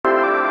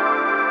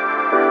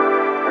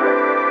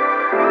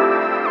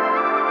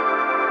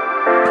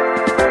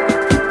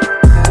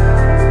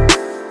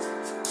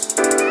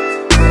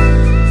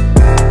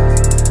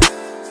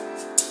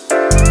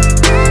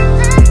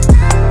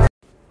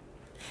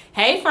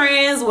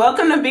friends,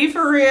 welcome to Be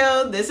For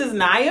Real. This is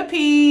Naya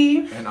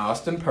P. And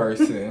Austin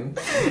Person.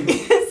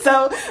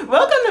 So,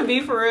 welcome to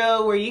Be For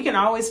Real, where you can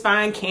always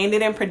find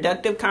candid and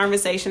productive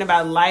conversation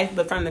about life,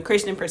 but from the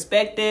Christian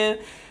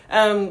perspective. We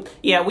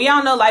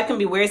all know life can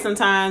be weird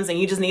sometimes, and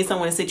you just need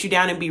someone to sit you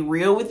down and be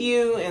real with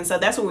you. And so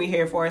that's what we're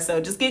here for.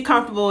 So just get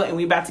comfortable, and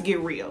we're about to get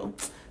real.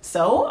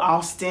 So,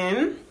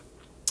 Austin,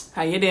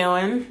 how you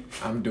doing?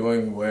 I'm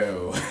doing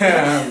well.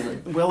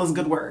 Well is a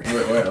good word.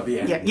 Well,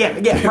 yeah.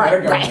 Yeah.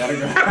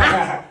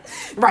 Right.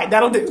 Right,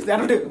 that'll do.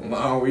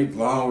 Long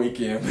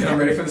weekend. I'm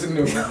ready for this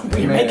new one.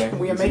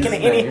 We are making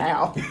it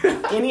anyhow.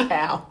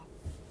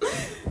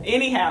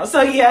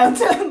 So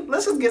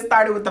let's just get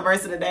started with the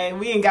verse of the day.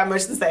 We ain't got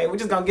much to say. We're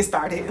just gonna get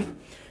started.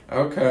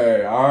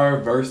 Okay, our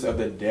verse of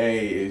the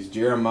day is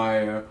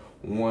Jeremiah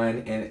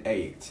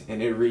 1:8,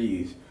 and it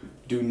reads,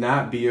 "Do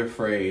not be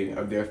afraid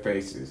of their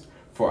faces,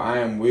 for I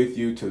am with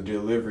you to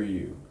deliver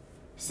you,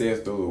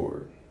 says the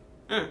Lord."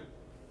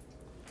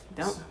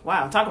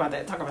 Talk about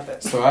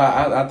that. So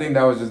I think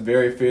that was just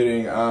very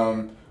fitting.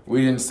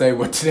 We didn't say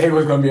what today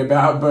was going to be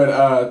about,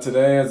 but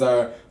today is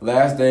our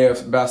last day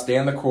about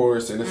staying the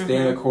course, and to stay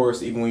in the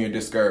course even when you're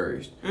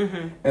discouraged.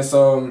 And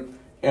so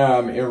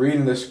in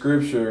reading the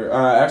scripture,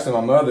 actually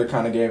my mother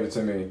kind of gave it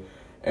to me,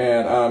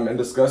 and in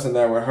discussing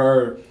that with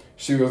her,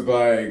 she was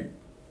like,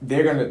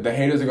 the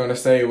haters are going to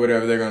say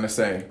whatever they're going to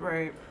say.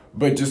 Right.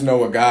 But just know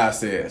what God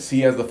says.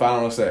 He has the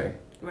final say.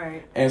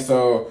 Right. And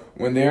so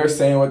when they're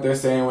saying what they're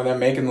saying, when they're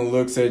making the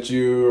looks at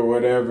you or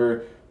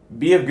whatever,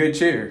 be of good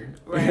cheer.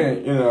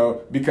 Right.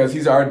 Because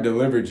he's already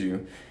delivered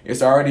you.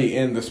 It's already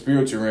in the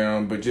spiritual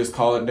realm, but just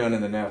call it done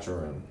in the natural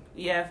realm.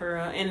 Yeah, for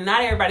real. And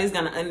not everybody's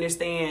going to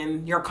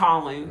understand your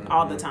calling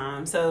all the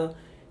time. So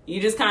you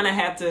just kind of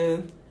have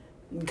to,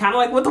 kind of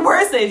like what the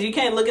word says, you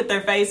can't look at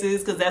their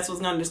faces because that's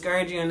what's going to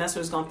discourage you and that's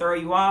what's going to throw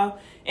you off.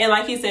 And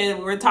like he said,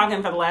 we're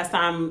talking for the last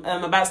time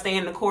about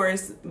staying the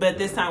course, but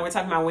this time we're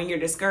talking about when you're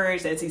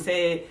discouraged, as he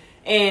said.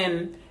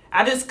 And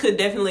I just could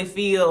definitely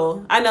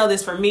feel, I know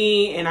this for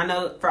me and I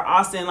know for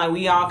Austin, like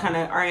we all kind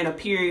of are in a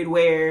period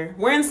where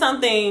we're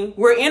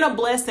in a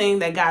blessing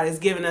that God has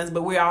given us,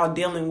 but we're all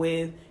dealing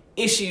with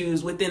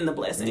issues within the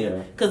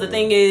blessing. Because the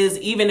thing is,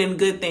 even in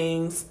good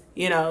things,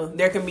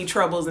 there can be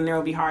troubles and there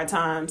will be hard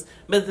times.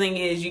 But the thing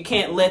is, you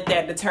can't let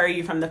that deter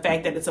you from the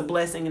fact that it's a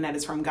blessing and that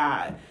it's from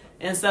God.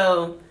 And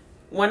so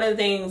one of the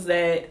things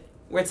that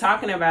we're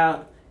talking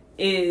about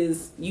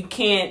is you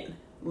can't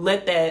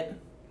let that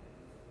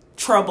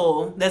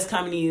trouble that's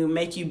coming to you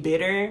make you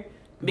bitter,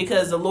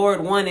 because the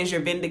Lord, one, is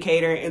your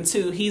vindicator, and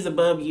two, he's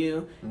above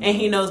you and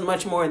he knows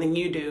much more than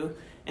you do.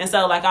 And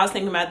so like I was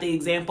thinking about the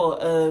example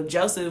of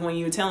Joseph when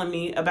you were telling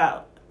me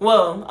about,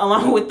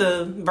 along with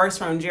the verse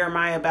from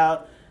Jeremiah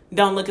about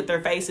don't look at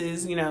their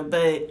faces,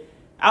 but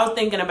I was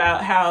thinking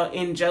about how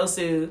in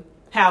Joseph,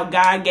 how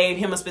God gave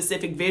him a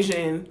specific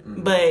vision,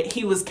 but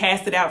he was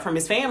casted out from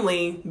his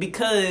family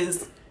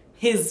because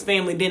his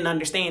family didn't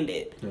understand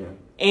it.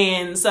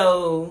 And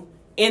so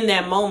in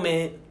that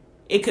moment,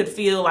 it could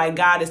feel like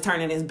God is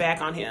turning his back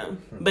on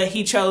him, but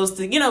he chose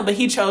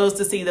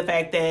to see the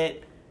fact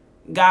that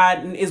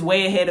God is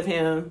way ahead of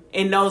him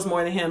and knows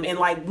more than him. And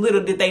like,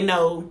 little did they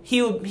know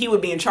he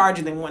would be in charge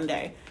of them one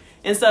day.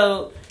 And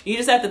so you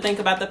just have to think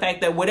about the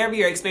fact that whatever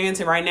you're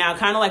experiencing right now,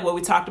 kind of like what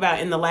we talked about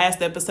in the last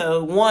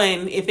episode,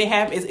 one, if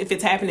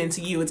it's happening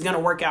to you, it's going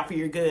to work out for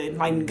your good.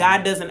 Like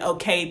God doesn't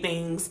okay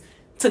things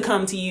to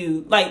come to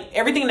you. Like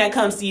everything that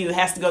comes to you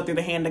has to go through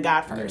the hand of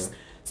God first.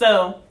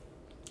 So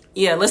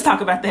let's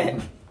talk about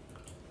that.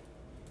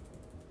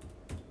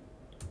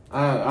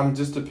 I'm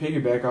just to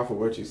piggyback off of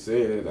what you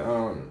said.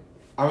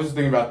 I was just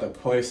thinking about the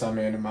place I'm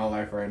in my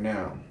life right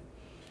now.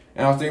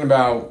 And I was thinking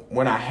about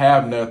when I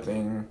have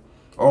nothing,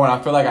 or when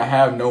I feel like I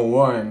have no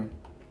one,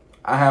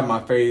 I have my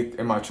faith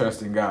and my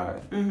trust in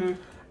God. And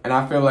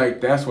I feel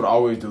like that's what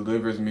always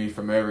delivers me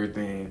from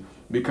everything,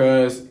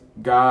 because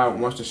God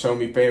wants to show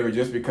me favor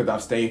just because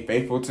I've stayed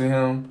faithful to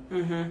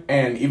him.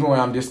 And even when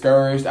I'm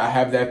discouraged, I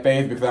have that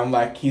faith because I'm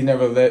like, he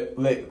never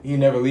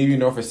leave you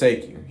nor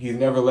forsake you. He's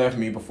never left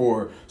me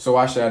before, so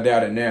why should I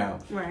doubt it now?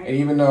 Right. And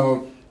even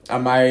though I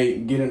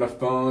might get in a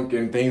funk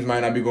and things might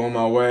not be going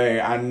my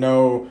way, I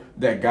know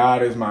that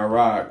God is my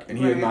rock and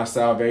he is my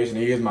salvation.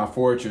 He is my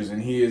fortress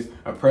and he is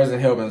a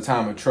present help in a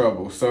time of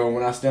trouble. So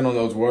when I stand on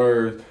those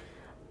words,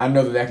 I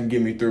know that can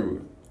get me through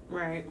it.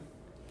 Right.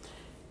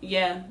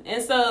 Yeah.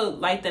 And so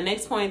like the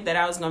next point that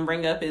I was going to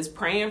bring up is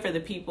praying for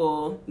the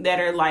people that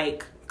are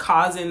like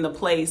causing the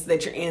place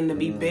that you're in to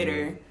be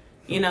bitter.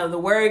 The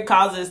word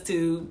calls us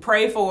to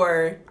pray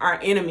for our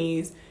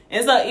enemies.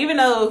 And so even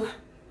though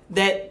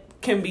that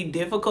can be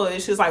difficult,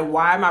 it's just like,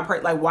 why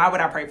would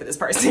I pray for this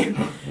person?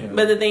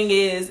 But the thing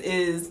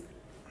is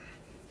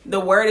the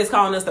word is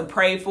calling us to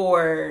pray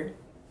for,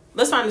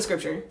 let's find the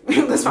scripture.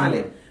 Let's find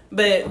it.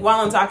 But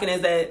while I'm talking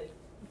is that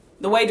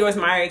the way Joyce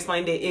Meyer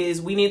explained it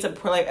is we need to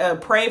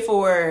pray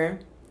for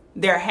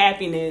their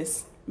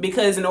happiness,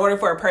 because in order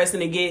for a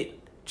person to get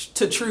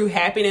to true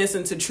happiness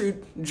and to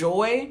true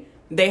joy,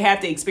 they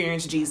have to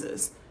experience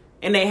Jesus.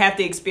 and they have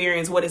to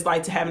experience what it's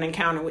like to have an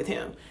encounter with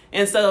him.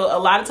 And so a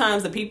lot of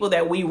times the people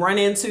that we run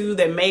into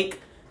that make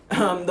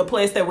the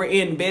place that we're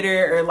in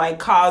bitter or like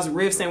cause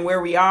rifts in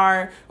where we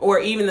are, or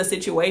even the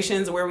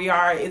situations where we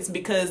are, it's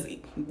because,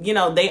 you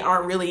know, they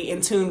aren't really in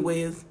tune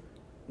with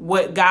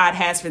what God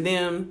has for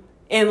them.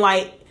 And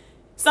like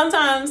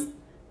sometimes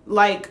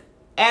like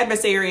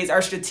adversaries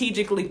are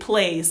strategically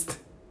placed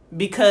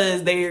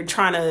because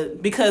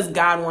because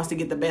God wants to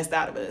get the best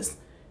out of us.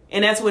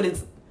 And that's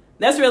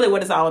really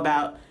what it's all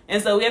about.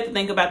 And so we have to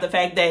think about the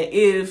fact that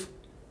if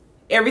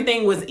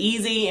everything was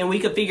easy and we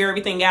could figure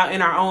everything out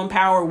in our own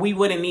power, we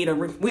wouldn't need a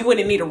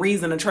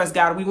reason to trust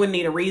God. We wouldn't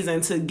need a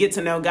reason to get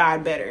to know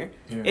God better.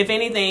 Yeah. If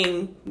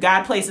anything,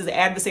 God places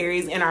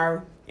adversaries in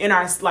our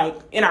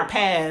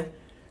path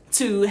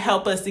to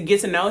help us to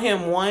get to know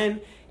him, one,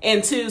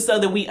 and two, so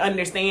that we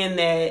understand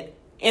that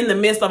in the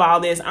midst of all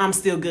this, I'm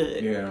still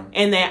good. Yeah.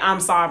 And that I'm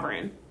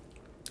sovereign.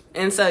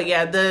 And so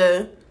yeah,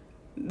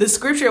 the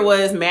scripture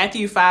was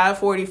Matthew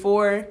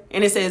 5:44,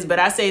 and it says, "But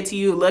I say to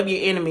you, love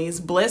your enemies,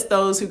 bless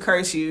those who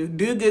curse you,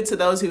 do good to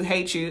those who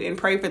hate you, and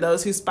pray for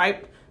those who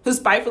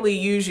spitefully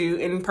use you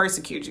and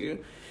persecute you."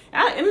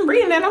 And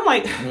reading that, I'm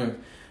like,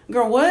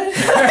 girl, what?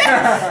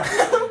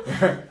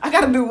 I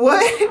gotta do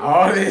what?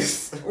 All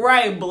this.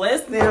 Right,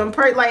 bless them.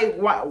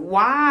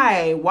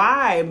 Why?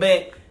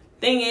 But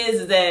thing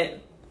is that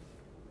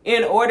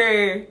in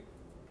order,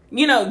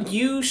 you know,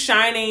 you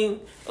shining.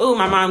 Oh,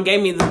 my mom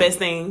gave me the best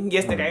thing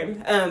yesterday.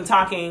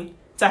 Talking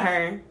to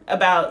her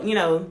about, you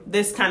know,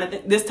 this kind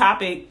of this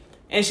topic,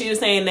 and she was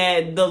saying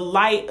that the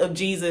light of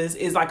Jesus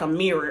is like a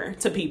mirror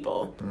to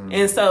people,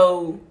 and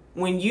so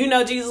when you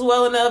know Jesus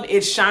well enough,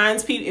 it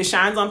shines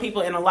on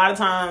people, and a lot of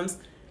times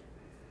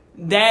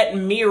that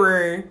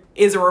mirror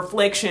is a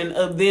reflection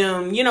of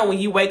them. You know, when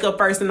you wake up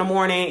first in the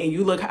morning and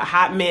you look a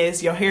hot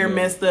mess, your hair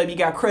messed up, you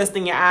got crust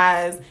in your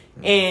eyes,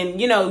 and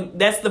you know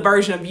that's the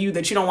version of you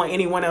that you don't want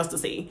anyone else to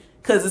see,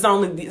 because it's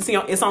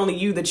only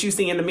you that you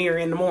see in the mirror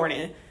in the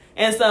morning.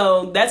 And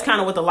so that's kind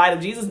of what the light of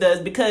Jesus does,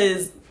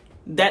 because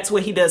that's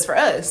what he does for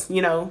us.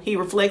 You know,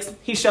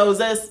 he shows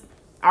us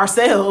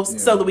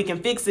ourselves so that we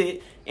can fix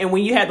it. And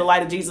when you have the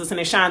light of Jesus and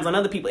it shines on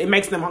other people, it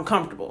makes them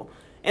uncomfortable.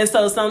 And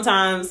so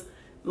sometimes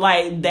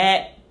like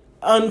that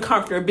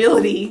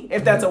uncomfortability,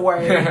 if that's a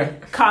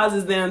word,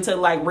 causes them to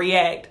like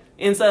react.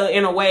 And so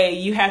in a way,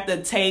 you have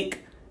to take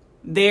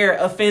their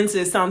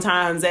offenses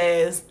sometimes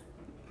as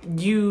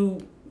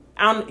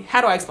how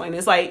do I explain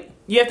this? Like,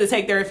 you have to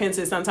take their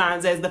offenses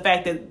sometimes as the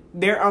fact that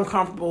they're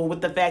uncomfortable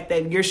with the fact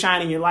that you're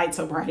shining your light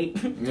so bright.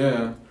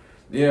 Yeah.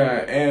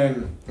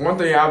 And one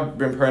thing I've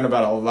been praying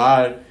about a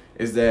lot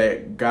is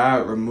that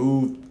God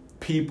removed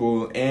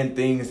people and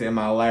things in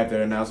my life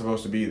that are not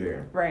supposed to be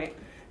there. Right.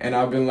 And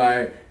I've been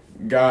like,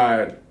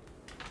 God,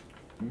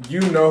 you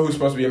know who's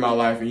supposed to be in my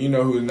life and you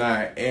know who's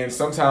not. And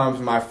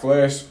sometimes my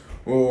flesh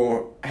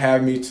will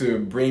have me to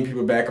bring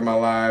people back in my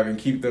life and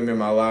keep them in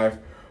my life.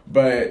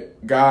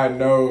 But God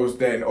knows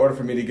that in order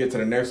for me to get to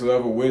the next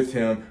level with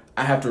him,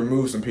 I have to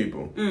remove some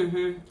people.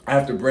 Mm-hmm. I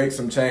have to break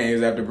some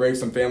chains. I have to break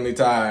some family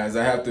ties.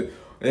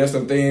 There's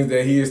some things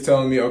that he is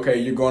telling me, okay,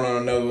 you're going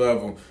on another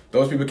level.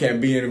 Those people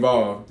can't be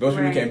involved. Those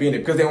people can't be in it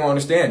because they won't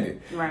understand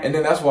it. Right. And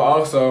then that's why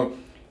also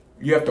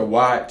you have to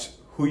watch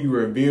who you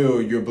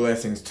reveal your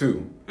blessings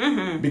to.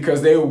 Mm-hmm.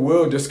 Because they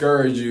will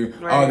discourage you.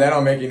 Right. Oh, that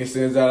don't make any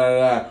sense,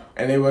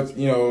 And they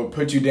will,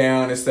 put you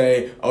down and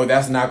say, oh,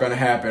 that's not going to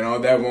happen. Oh,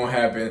 that won't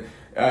happen.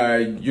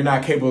 You're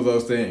not capable of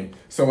those things.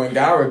 So when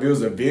God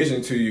reveals a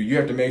vision to you, you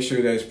have to make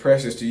sure that it's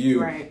precious to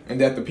you,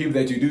 and that the people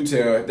that you do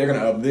tell, they're going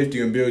to uplift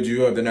you and build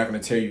you up. They're not going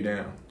to tear you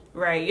down.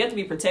 Right. You have to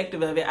be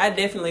protective of it. I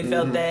definitely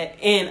felt that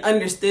and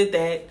understood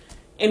that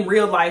in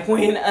real life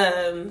when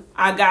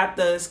I got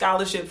the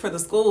scholarship for the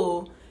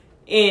school.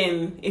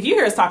 And if you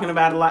hear us talking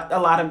about a lot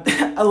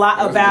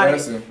about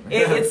it,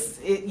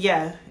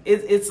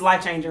 it's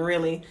life changing,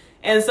 really.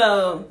 And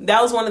so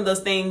that was one of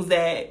those things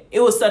that it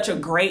was such a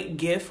great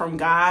gift from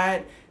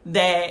God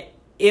that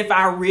if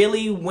I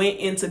really went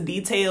into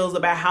details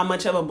about how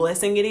much of a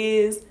blessing it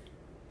is,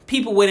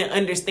 people wouldn't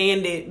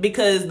understand it,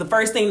 because the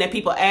first thing that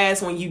people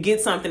ask when you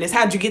get something is,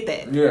 how'd you get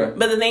that? Yeah.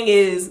 But the thing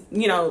is,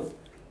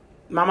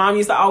 my mom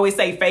used to always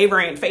say favor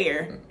ain't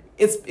fair.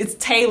 It's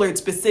tailored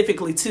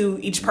specifically to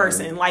each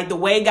person. Mm-hmm. Like the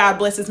way God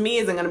blesses me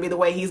isn't going to be the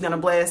way he's going to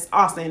bless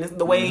Austin.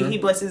 The way he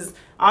blesses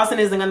Austin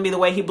isn't going to be the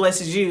way he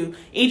blesses you.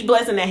 Each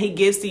blessing that he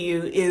gives to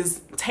you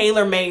is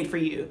tailor made for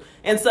you.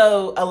 And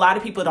so a lot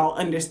of people don't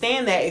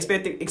understand that,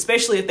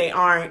 especially if they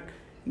aren't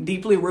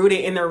deeply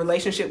rooted in their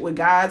relationship with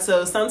God.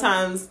 So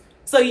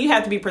you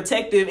have to be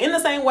protective in the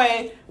same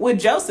way with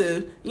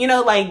Joseph.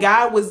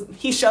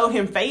 He showed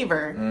him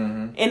favor.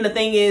 Mm-hmm. And the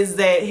thing is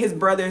that his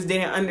brothers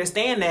didn't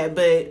understand that,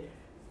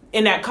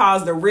 and that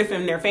caused a rift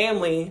in their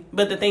family.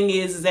 But the thing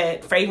is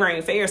that favor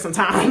ain't fair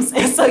sometimes.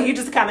 And so you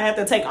just kind of have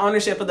to take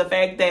ownership of the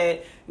fact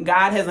that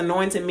God has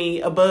anointed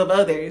me above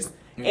others.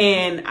 Mm-hmm.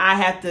 And I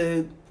have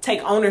to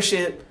take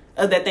ownership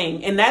of that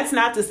thing. And that's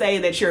not to say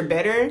that you're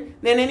better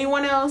than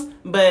anyone else.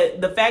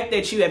 But the fact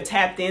that you have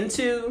tapped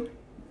into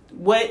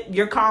what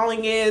your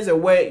calling is or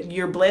what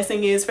your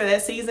blessing is for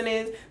that season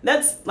is,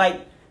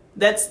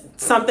 that's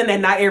something that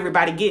not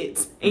everybody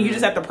gets. And you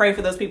just have to pray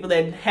for those people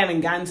that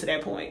haven't gotten to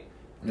that point.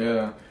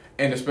 Yeah.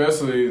 And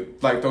especially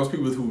like those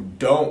people who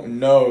don't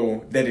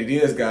know that it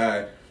is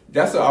God,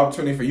 that's an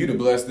opportunity for you to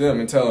bless them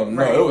and tell them,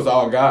 no, it was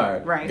all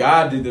God. Right.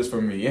 God did this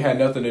for me. It had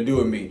nothing to do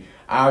with me.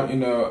 One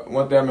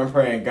thing I've been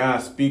praying, God,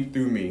 speak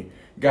through me.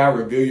 God,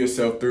 reveal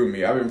yourself through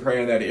me. I've been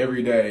praying that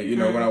every day,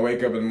 when I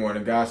wake up in the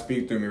morning. God,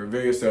 speak through me.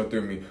 Reveal yourself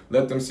through me.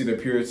 Let them see the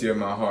purity of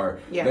my heart.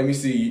 Yeah.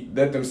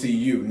 Let them see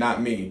you,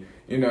 not me.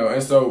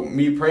 And so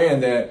me praying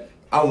that,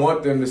 I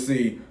want them to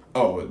see,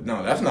 oh,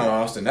 no, that's not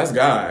Austin. That's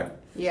God.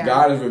 Yeah.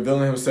 God is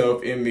revealing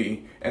himself in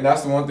me. And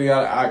that's the one thing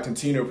I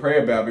continue to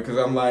pray about, because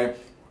I'm like,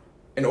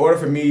 in order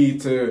for me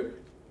to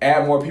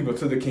add more people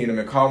to the kingdom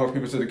and call more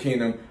people to the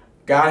kingdom,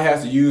 God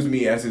has to use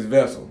me as his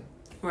vessel.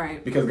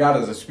 Right. Because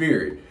God is a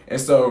spirit. And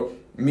so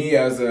me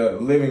as a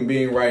living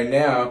being right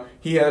now,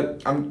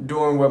 I'm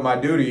doing what my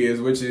duty is,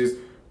 which is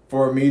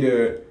for me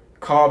to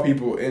call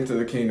people into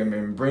the kingdom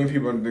and bring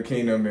people into the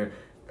kingdom and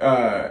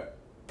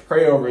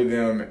pray over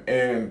them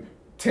and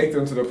take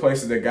them to the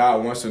places that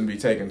God wants them to be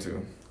taken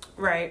to.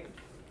 Right.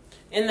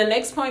 And the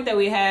next point that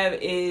we have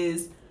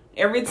is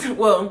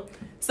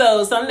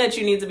so something that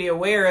you need to be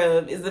aware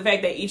of is the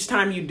fact that each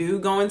time you do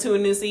go into a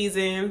new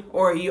season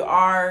or you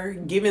are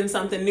given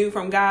something new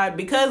from God,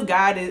 because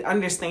God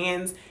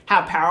understands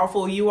how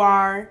powerful you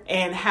are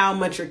and how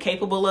much you're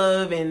capable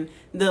of and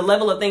the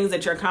level of things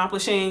that you're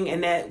accomplishing,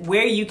 and that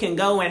where you can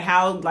go and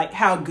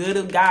how good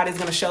of God is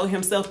going to show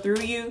himself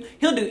through you,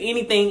 he'll do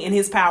anything in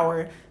his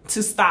power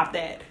to stop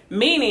that.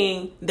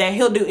 Meaning that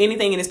he'll do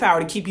anything in his power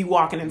to keep you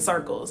walking in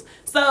circles.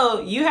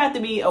 So you have to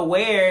be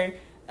aware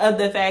of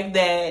the fact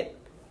that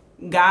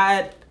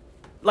God,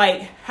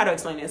 how to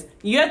explain this?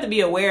 You have to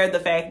be aware of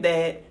the fact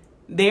that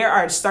there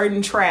are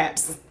certain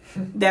traps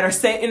that are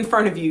set in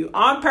front of you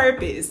on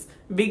purpose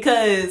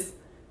because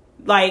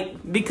let's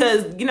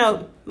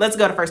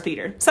go to 1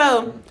 Peter.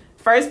 So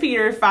 1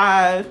 Peter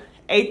 5,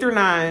 8 through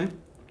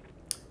 9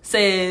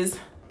 says,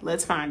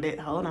 let's find it.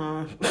 Hold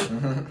on.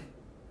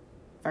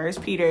 1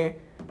 Peter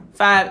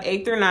 5,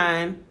 8 through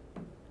 9.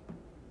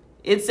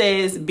 It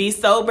says, be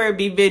sober,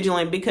 be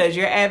vigilant, because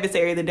your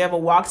adversary, the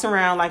devil, walks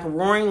around like a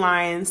roaring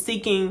lion,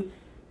 seeking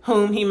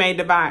whom he may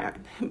devour.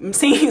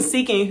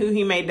 Seeking who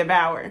he may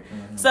devour.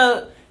 Mm-hmm.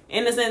 So,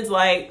 in a sense,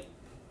 like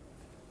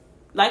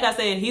I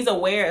said, he's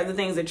aware of the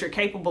things that you're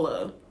capable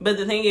of. But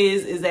the thing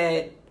is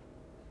that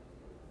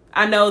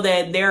I know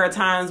that there are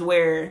times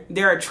where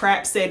there are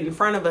traps set in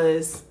front of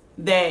us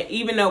that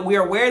even though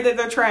we're aware that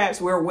they're traps,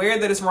 we're aware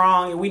that it's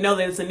wrong, and we know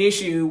that it's an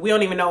issue, we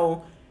don't even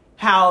know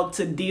how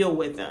to deal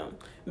with them.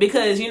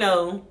 Because,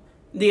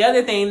 the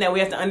other thing that we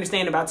have to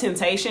understand about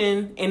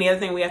temptation and the other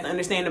thing we have to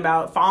understand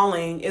about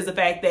falling is the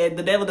fact that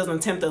the devil doesn't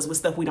tempt us with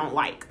stuff we don't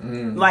like.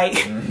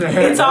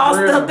 It's all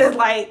stuff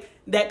that's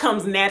that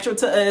comes natural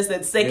to us,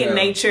 that's second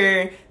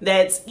nature,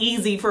 that's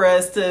easy for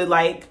us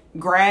to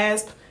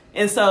grasp.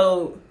 And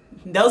so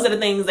those are the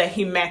things that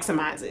he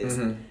maximizes.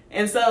 Mm-hmm.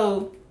 And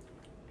so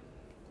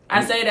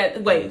I say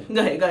that, wait,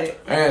 go ahead.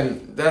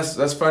 And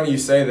that's funny you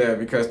say that,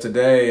 because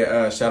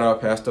today, shout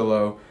out Pastor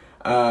Lowe,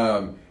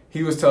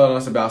 he was telling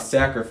us about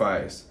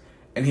sacrifice,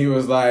 and he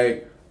was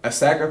like, a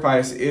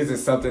sacrifice isn't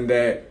something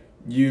that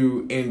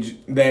you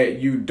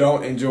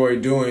don't enjoy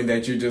doing,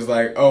 that you're just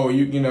like,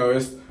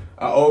 it's an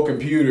old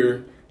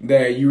computer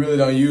that you really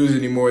don't use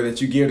anymore that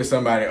you give to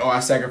somebody. Oh,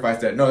 I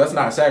sacrificed that. No, that's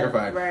not a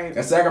sacrifice. Right.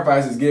 A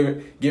sacrifice is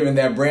giving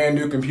that brand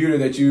new computer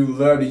that you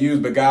love to use,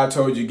 but God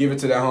told you give it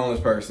to that homeless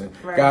person.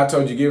 Right. God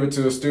told you give it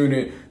to a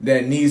student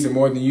that needs it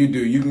more than you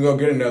do. You can go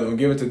get another one,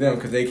 give it to them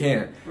because they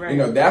can't. Right.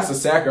 That's a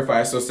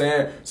sacrifice.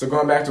 So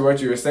going back to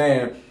what you were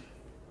saying,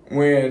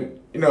 when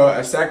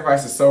a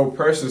sacrifice is so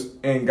precious,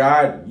 and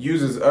God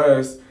uses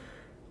us.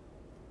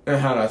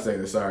 How do I say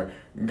this? Sorry.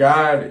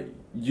 God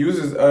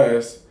uses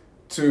us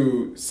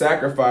to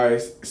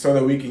sacrifice so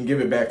that we can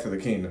give it back to the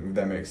kingdom, if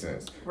that makes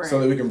sense. Right. So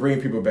that we can bring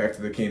people back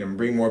to the kingdom,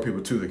 bring more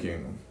people to the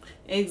kingdom.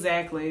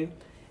 Exactly.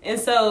 And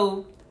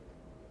so,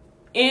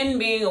 in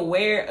being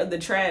aware of the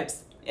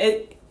traps,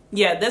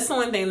 that's the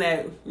one thing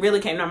that really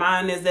came to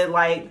mind, is that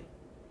like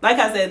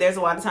I said, there's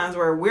a lot of times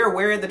where we're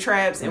aware of the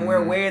traps and we're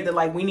aware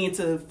that we need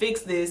to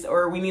fix this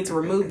or we need to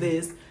remove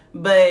this,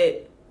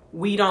 but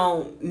we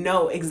don't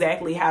know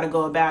exactly how to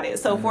go about it.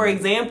 So, for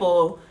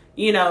example,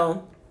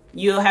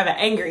 you'll have an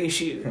anger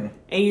issue,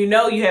 and you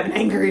have an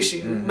anger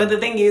issue. But the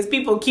thing is,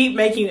 people keep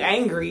making you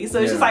angry. So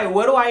it's just like,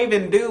 what do I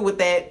even do with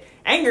that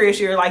anger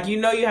issue?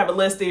 You have a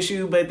lust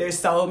issue, but there's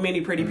so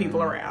many pretty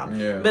people around.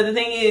 Yeah. But the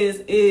thing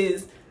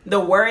is the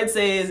word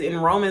says in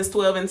Romans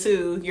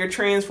 12:2, you're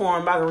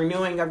transformed by the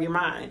renewing of your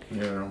mind.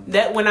 Yeah.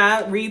 That when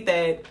I read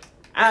that,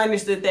 I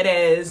understood that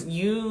as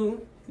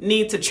you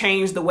need to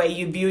change the way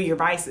you view your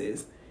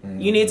vices.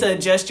 You need to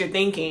adjust your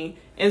thinking.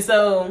 And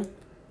so,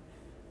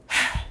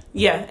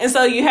 and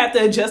so you have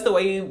to adjust the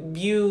way you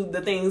view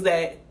the things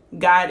that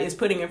God is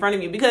putting in front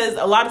of you. Because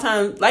a lot of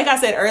times, like I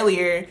said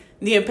earlier,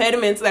 the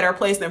impediments that are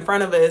placed in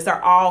front of us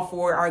are all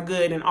for our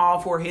good and all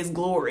for his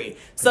glory.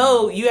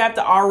 So you have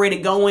to already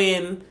go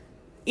in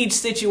each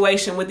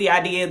situation with the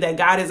idea that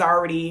God is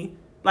already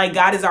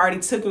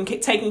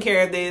taken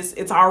care of this.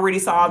 It's already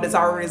solved. It's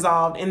already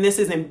resolved. And this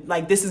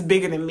is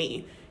bigger than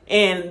me.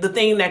 And the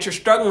thing that you're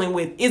struggling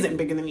with isn't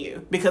bigger than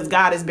you, because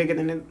God is bigger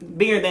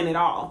than it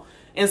all.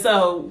 And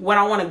so what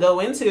I want to go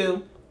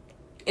into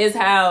is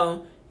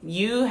how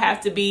you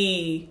have to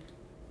be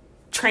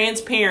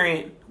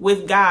transparent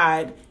with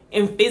God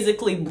and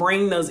physically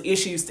bring those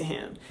issues to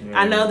him. Yeah.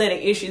 I know that an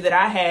issue that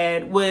I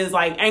had was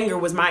like anger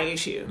was my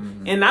issue.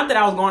 Mm-hmm. And not that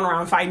I was going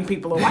around fighting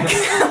people or like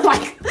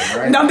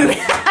right. Don't do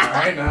that.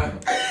 Right now.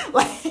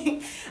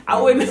 Like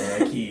I wouldn't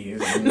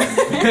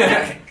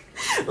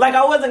like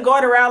I wasn't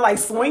going around like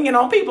swinging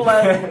on people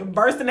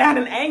bursting out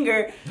in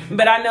anger,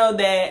 but I know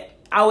that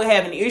I would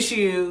have an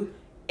issue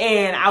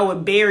and I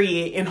would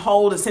bury it and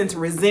hold a sense of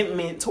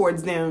resentment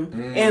towards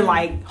them and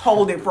like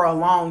hold it for a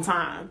long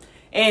time.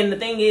 And the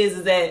thing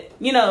is that,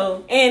 you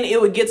know, and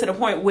it would get to the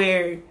point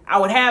where I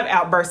would have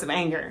outbursts of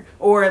anger,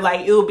 or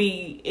like it'll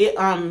be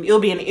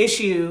an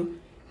issue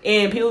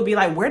and people would be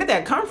like, where did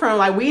that come from?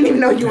 Like, we didn't even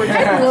know you were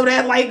capable of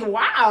that. Like,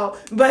 wow.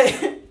 But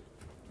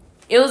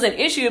it was an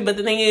issue. But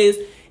the thing is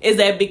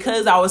that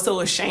because I was so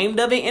ashamed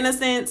of it, in a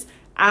sense,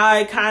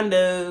 I kind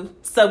of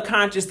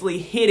subconsciously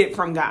hid it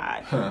from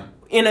God.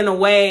 And in a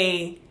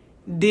way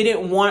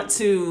didn't want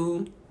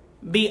to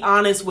be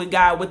honest with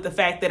God with the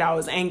fact that I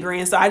was angry.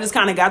 And so I just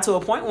kind of got to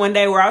a point one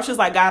day where I was just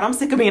like, God, I'm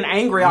sick of being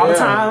angry all the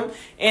time.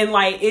 And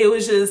like, it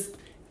was just,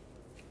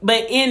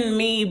 but in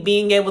me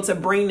being able to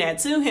bring that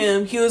to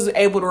him, he was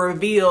able to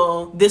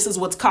reveal, this is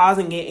what's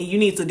causing it and you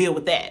need to deal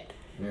with that.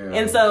 Yeah.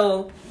 And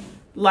so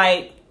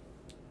like,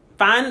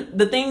 find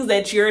the things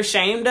that you're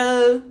ashamed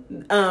of.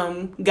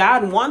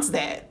 God wants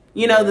that,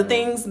 you know, the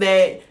things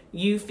that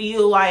you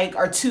feel like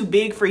are too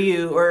big for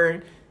you.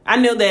 Or I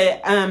know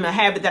that a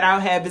habit that I'll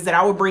have is that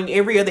I will bring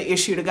every other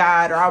issue to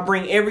God, or I'll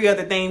bring every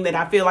other thing that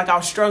I feel like I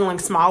was struggling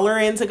smaller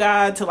into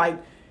God, to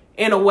like,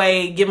 in a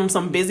way, give him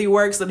some busy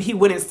work so that he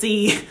wouldn't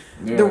see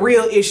the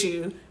real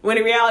issue. When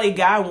in reality,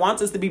 God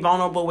wants us to be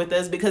vulnerable with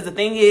us, because the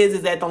thing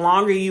is that the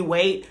longer you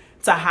wait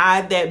to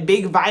hide that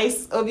big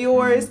vice of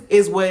yours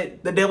is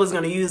what the devil's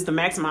going to use to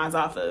maximize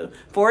off of.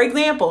 For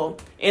example,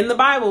 in the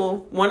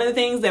Bible, one of the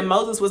things that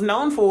Moses was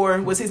known for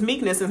was his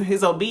meekness and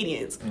his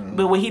obedience.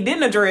 But what he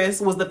didn't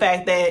address was the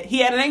fact that he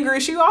had an anger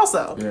issue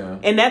also.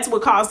 And that's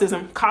what cost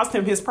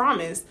him his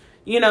promise.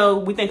 You know,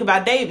 we think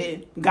about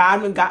David,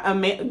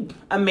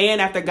 a man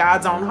after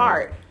God's own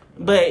heart.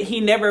 But we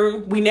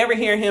never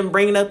hear him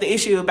bringing up the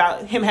issue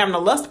about him having a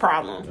lust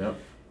problem.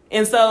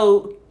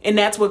 And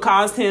that's what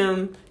caused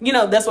him,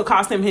 that's what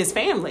cost him his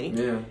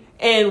family.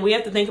 And we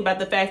have to think about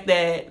the fact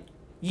that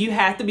you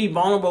have to be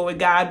vulnerable with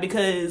God,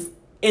 because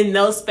in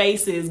those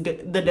spaces,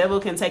 the devil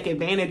can take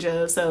advantage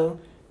of. So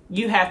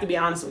you have to be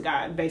honest with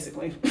God,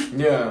 basically.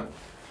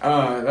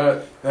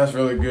 That's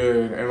really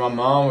good. And my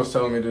mom was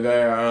telling me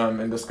today,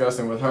 in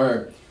discussing with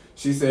her,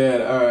 she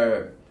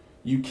said,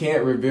 you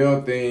can't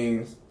reveal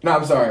things. No,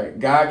 I'm sorry.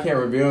 God can't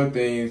reveal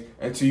things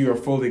until you are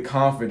fully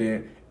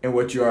confident in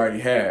what you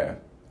already have.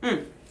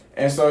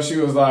 And so she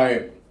was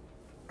like,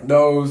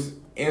 those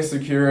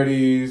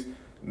insecurities,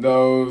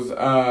 those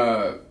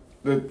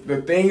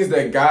the things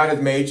that God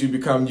has made you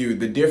become you,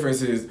 the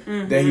differences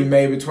that he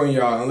made between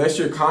y'all, unless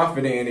you're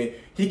confident in it,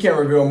 he can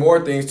reveal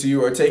more things to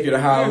you or take you to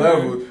higher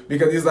levels,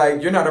 because he's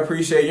like, you're not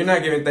appreciating, you're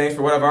not giving thanks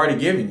for what I've already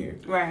given you.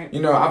 Right.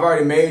 You know, I've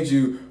already made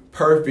you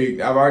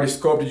perfect. I've already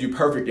sculpted you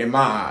perfect in my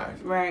eyes.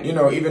 Right. You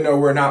know, even though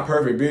we're not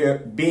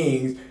perfect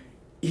beings,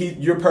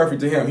 you're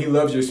perfect to him. He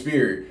loves your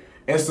spirit.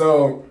 And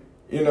so,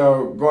 you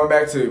know, going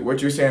back to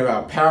what you're saying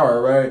about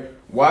power, right?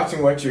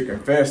 Watching what you're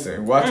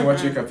confessing, what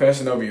you're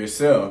confessing over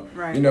yourself.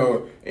 Right. You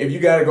know, if you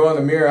got to go in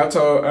the mirror, I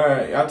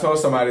told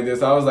somebody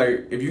this. I was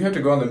like, if you have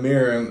to go in the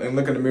mirror and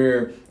look in the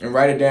mirror and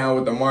write it down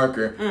with the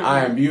marker,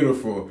 I am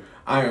beautiful,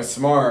 I am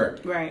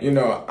smart, right. You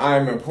know, I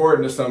am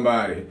important to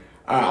somebody,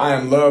 I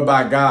am loved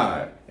by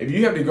God. If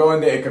you have to go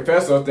in there and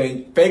confess those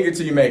things, fake it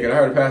till you make it. I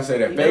heard a pastor say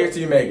that. Fake it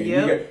till you make it.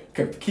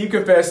 You keep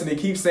confessing it,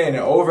 keep saying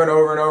it over and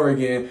over and over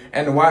again,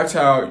 and watch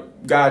how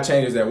God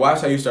changes that.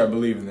 Watch how you start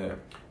believing that.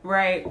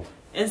 Right.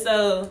 And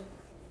so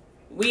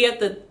we have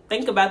to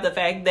think about the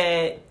fact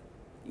that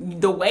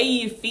the way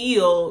you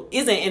feel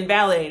isn't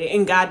invalidated,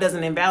 and God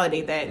doesn't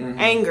invalidate that.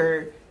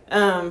 Anger,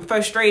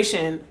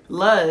 frustration,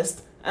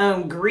 lust,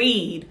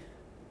 greed,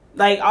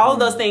 like all of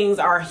those things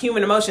are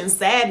human emotions.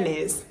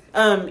 Sadness,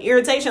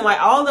 irritation, like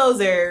all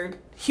those are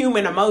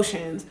human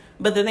emotions.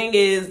 But the thing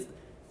is,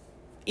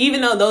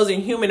 even though those are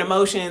human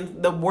emotions,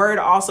 the word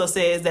also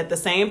says that the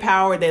same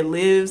power that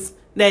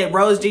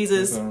rose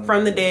Jesus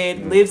from the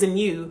dead lives in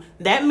you.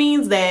 That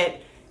means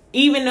that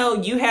even though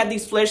you have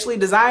these fleshly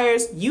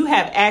desires, you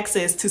have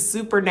access to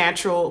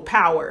supernatural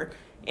power.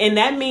 And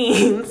that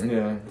means,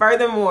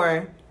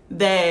 furthermore,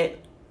 that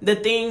the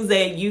things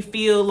that you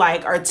feel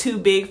like are too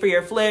big for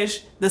your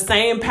flesh, the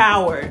same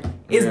power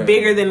is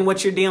bigger than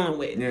what you're dealing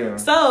with.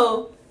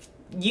 So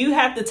you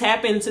have to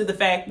tap into the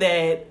fact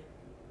that,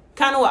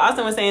 kind of what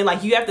Austin was saying,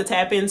 like, you have to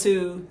tap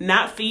into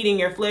not feeding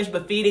your flesh,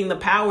 but feeding the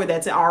power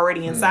that's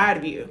already inside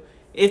of you.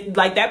 If,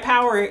 like, that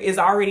power is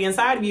already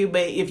inside of you,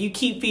 but if you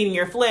keep feeding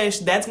your flesh,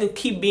 that's going to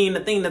keep being the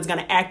thing that's going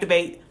to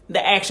activate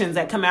the actions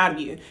that come out of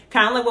you.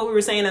 Kind of like what we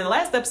were saying in the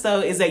last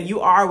episode, is that you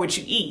are what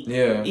you eat.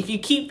 Yeah. If you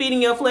keep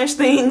feeding your flesh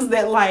things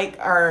that, like,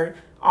 are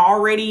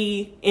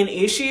already an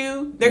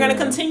issue, they're going to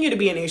continue to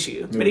be an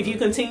issue. But if you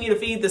continue to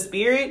feed the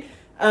spirit,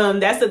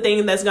 that's the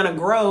thing that's going to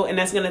grow, and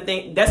that's going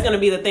to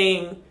be the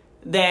thing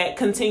that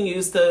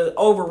continues to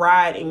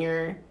override in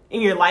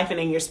your life and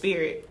in your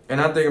spirit. And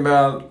I think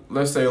about,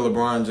 let's say,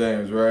 LeBron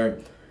James, right?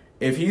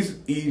 If he's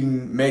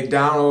eating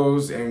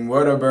McDonald's and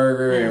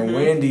Whataburger and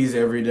Wendy's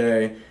every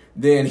day,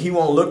 then he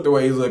won't look the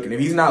way he's looking. If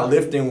he's not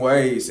lifting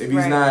weights, if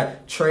he's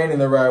not training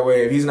the right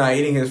way, if he's not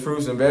eating his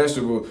fruits and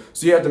vegetables.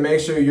 So you have to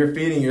make sure you're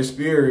feeding your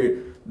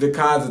spirit the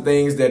kinds of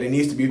things that it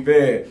needs to be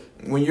fed.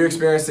 When you're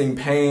experiencing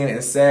pain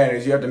and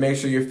sadness, you have to make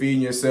sure you're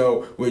feeding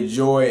yourself with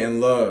joy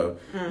and love.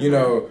 You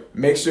know,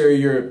 make sure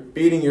you're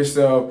feeding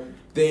yourself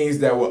things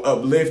that will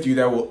uplift you,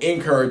 that will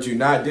encourage you,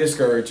 not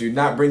discourage you,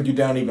 not bring you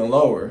down even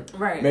lower.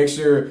 Right. Make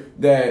sure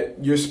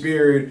that your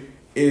spirit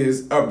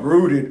is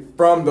uprooted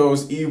from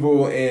those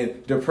evil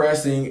and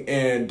depressing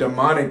and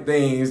demonic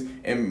things,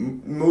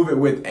 and move it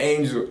with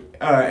angel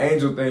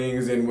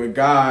things, and with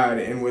God,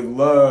 and with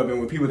love,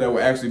 and with people that will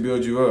actually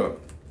build you up.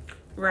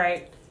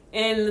 Right.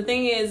 And the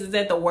thing is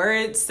that the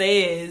word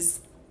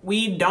says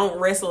we don't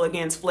wrestle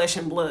against flesh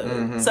and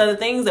blood. So the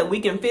things that we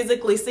can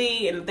physically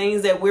see, and the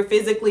things that we're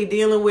physically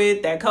dealing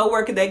with, that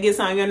coworker that gets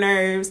on your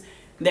nerves,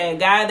 that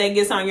guy that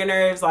gets on your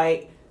nerves,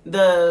 like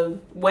the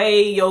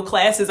way your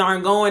classes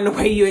aren't going the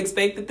way you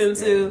expected them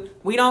to,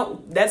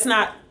 it's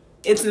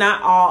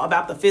not all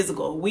about the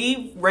physical.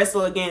 We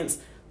wrestle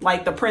against,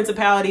 like, the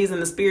principalities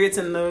and the spirits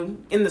in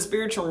the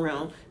spiritual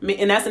realm.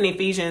 And that's in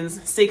Ephesians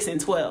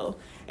 6:12.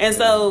 And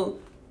so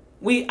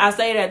I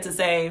say that to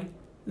say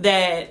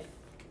that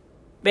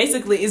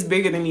basically it's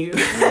bigger than you.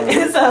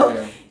 And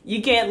so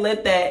you can't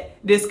let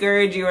that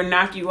discourage you or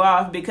knock you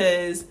off,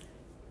 because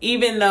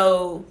even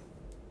though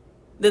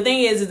the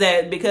thing is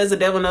that because the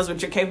devil knows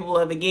what you're capable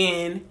of,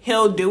 again,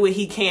 he'll do what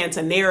he can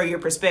to narrow your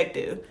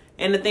perspective.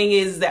 And the thing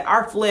is that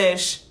our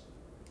flesh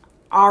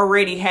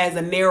already has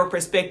a narrow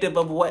perspective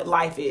of what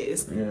life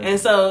is. And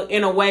so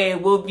in a way,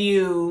 we'll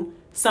view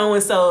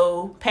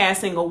so-and-so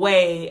passing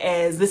away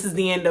as, this is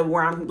the end of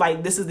where I'm,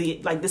 like, this is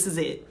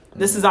it.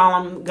 This is all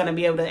I'm going to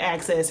be able to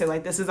access, or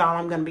like, this is all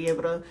I'm going to be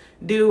able to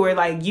do, or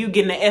like, you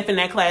getting an F in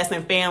that class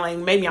and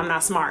failing, maybe I'm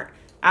not smart.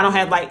 I don't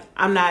have, like,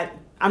 I'm not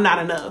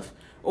enough.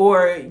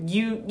 Or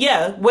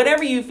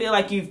whatever you feel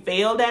like you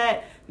failed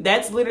at,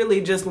 that's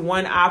literally just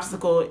one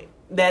obstacle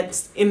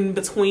that's in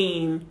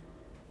between.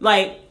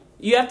 Like,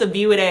 you have to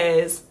view it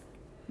as,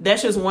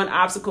 that's just one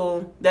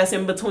obstacle that's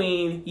in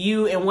between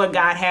you and what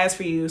God has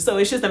for you. So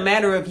it's just a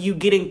matter of you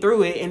getting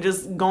through it and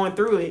just going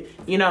through it.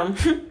 You know,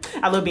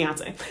 I love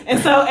Beyonce. And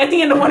so at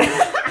the end of one,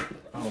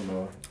 oh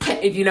no,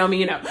 if you know me,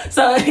 you know.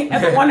 So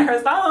at one of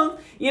her songs,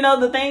 you know,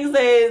 the thing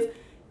says,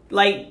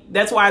 like,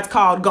 that's why it's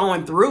called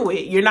going through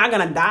it. You're not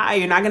going to die.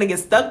 You're not going to get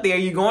stuck there.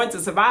 You're going to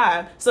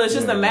survive. So it's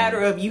just a matter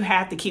of, you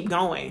have to keep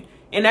going.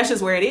 And that's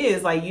just where it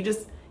is. Like,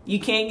 you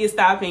can't get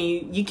stopped,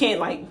 and you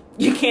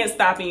can't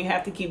stop, and you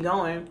have to keep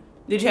going.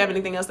 Did you have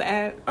anything else to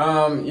add?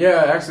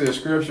 Actually, a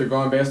scripture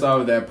going based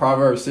off of that,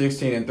 Proverbs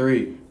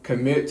 16:3.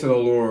 Commit to the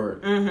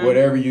Lord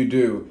whatever you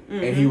do,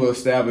 and he will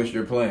establish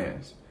your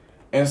plans.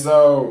 And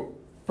so,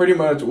 pretty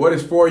much, what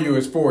is for you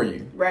is for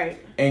you. Right.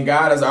 And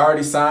God has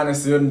already signed and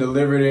sealed and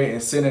delivered it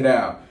and sent it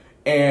out.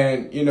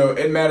 And, you know,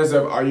 it matters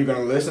of, are you going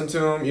to listen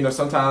to him? You know,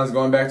 sometimes,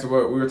 going back to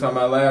what we were talking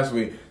about last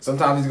week,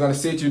 sometimes he's going to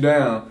sit you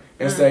down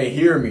and say,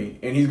 hear me.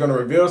 And he's going to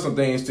reveal some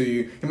things to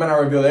you. He might not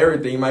reveal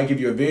everything. He might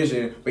give you a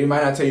vision, but he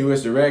might not tell you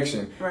which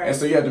direction. Right. And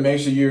so you have to make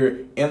sure you're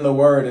in the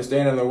word and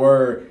staying in the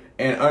word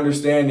and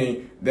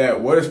understanding that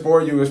what is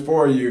for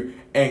you,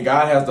 and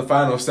God has the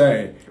final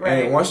say.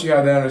 Right. And once you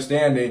have that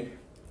understanding,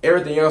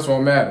 everything else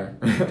won't matter.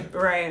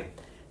 Right.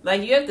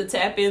 Like, you have to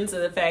tap into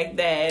the fact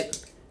that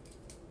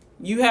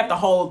you have to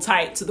hold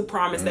tight to the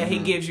promise that he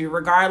gives you,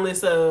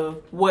 regardless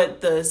of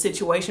what the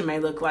situation may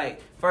look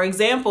like. For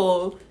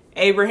example,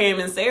 Abraham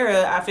and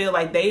Sarah, I feel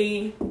like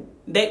I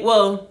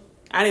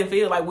didn't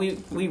feel like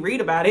we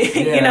read about it,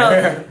 you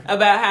know,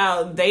 about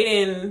how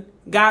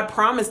God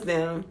promised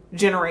them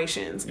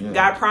generations. Yeah.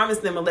 God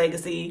promised them a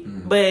legacy,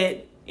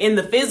 but in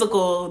the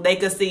physical, they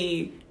could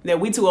see that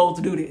we too old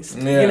to do this.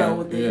 You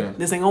know,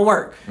 this ain't gonna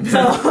work.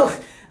 So,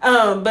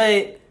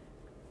 but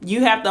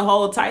you have to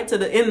hold tight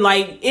to in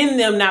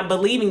them not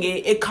believing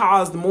it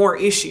caused more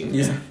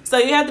issues. Yeah. So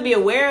you have to be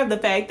aware of the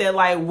fact that,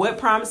 like, what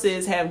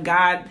promises has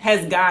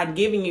God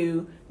given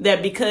you,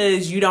 that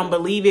because you don't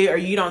believe it or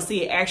you don't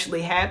see it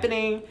actually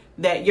happening,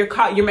 that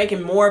you're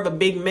making more of a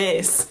big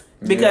mess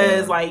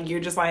because like, you're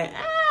just like,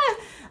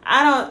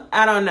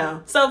 I don't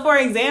know. So for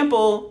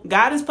example,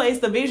 God has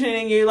placed a vision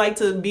in you, like,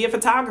 to be a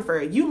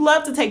photographer. You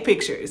love to take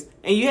pictures,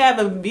 and you have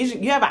a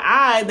vision, you have an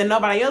eye that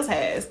nobody else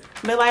has.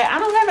 But like, I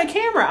don't have a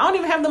camera. I don't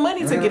even have the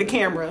money to get a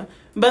camera.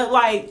 But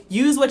like,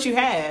 use what you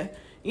have.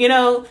 You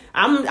know,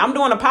 I'm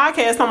doing a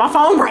podcast on my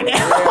phone right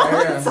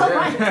now. So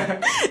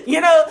like,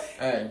 you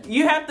know,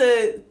 you have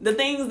the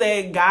things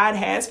that God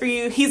has for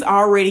you. He's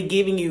already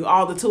giving you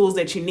all the tools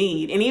that you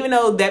need. And even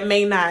though that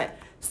may not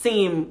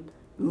seem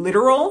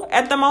literal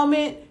at the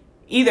moment,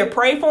 either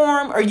pray for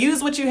them or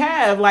use what you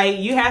have. Like,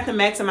 you have to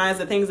maximize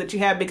the things that you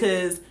have,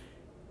 because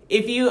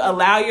if you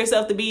allow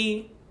yourself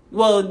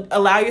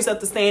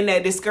to stay in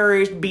that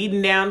discouraged,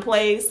 beaten down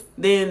place,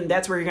 then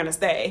that's where you're going to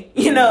stay,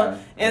 you know?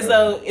 And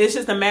so it's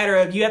just a matter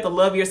of, you have to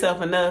love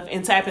yourself enough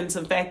and tap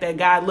into the fact that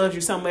God loves you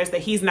so much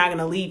that he's not going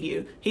to leave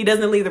you. He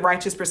doesn't leave the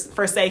righteous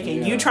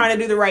forsaken. You trying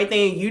to do the right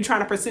thing, you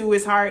trying to pursue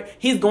his heart,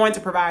 he's going to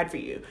provide for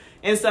you.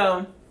 And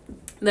so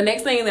the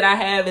next thing that I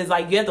have is,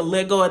 like, you have to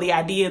let go of the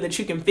idea that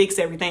you can fix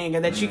everything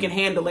or that you can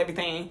handle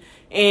everything.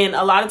 And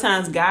a lot of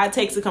times God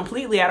takes it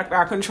completely out of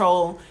our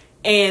control,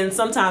 and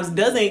sometimes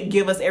doesn't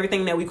give us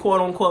everything that we quote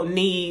unquote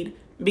need,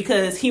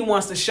 because he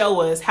wants to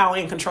show us how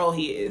in control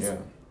he is.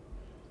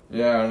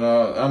 Yeah,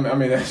 no, I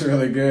mean, that's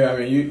really good. I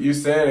mean, you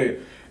said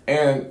it.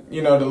 And,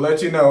 you know, to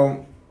let you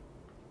know,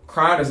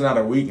 crying is not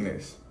a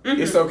weakness.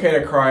 It's okay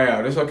to cry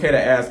out. It's okay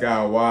to ask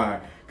God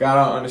why. God,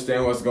 I don't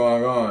understand what's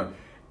going on.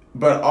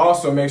 But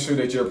also make sure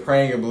that you're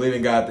praying and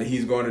believing God that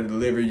he's going to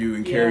deliver you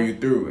and carry you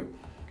through it.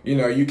 You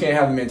know, you can't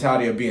have the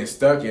mentality of being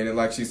stuck in it,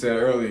 like she said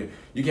earlier.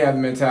 You can't have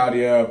the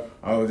mentality of,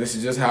 oh, this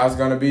is just how it's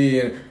going to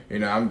be, and, you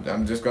know,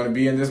 I'm just going to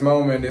be in this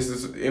moment, this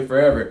is it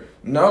forever.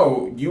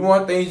 No, you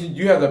want things,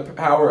 you have the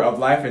power of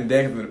life and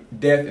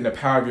death in the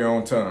power of your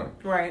own tongue.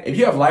 Right. If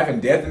you have life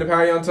and death in the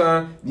power of your own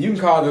tongue, you can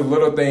call the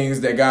little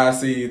things that God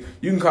sees,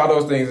 you can call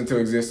those things into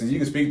existence. You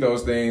can speak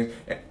those things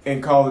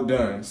and call it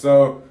done.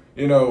 So,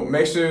 you know,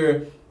 make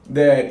sure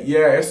that,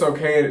 it's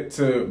okay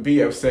to be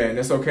upset and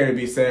it's okay to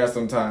be sad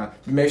sometimes.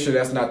 But make sure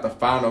that's not the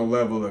final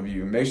level of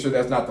you. Make sure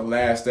that's not the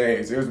last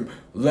stage.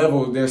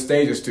 There's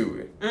stages to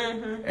it.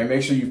 And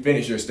make sure you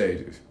finish your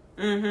stages.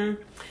 I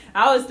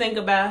always think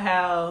about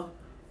how,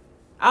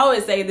 I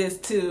always say this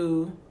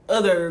to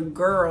other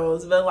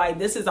girls, but like,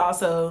 this is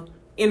also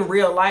in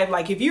real life.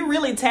 Like, if you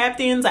really tapped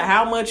into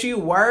how much you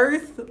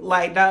worth,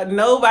 like,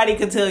 nobody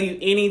could tell you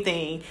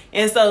anything.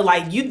 And so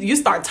like, you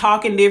start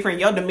talking different,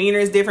 your demeanor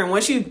is different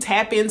once you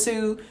tap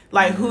into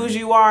like whose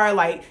you are.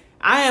 Like,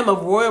 I am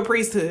of royal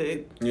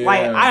priesthood.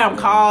 Like, I am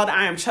called,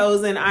 I am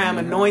chosen, I am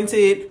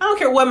anointed. I don't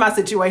care what my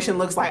situation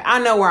looks like, I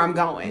know where I'm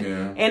going.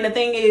 And the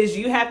thing is,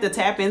 you have to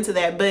tap into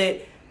that.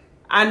 But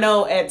I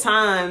know at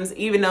times,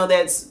 even though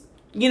that's,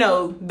 you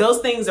know, those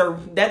things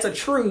that's a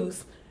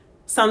truth,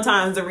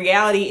 sometimes the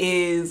reality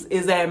is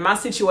that my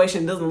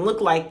situation doesn't look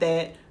like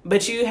that.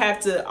 But you have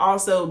to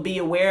also be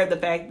aware of the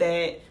fact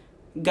that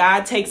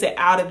God takes it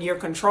out of your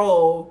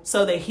control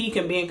so that he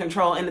can be in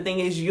control. And the thing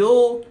is,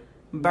 you'll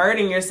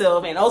burden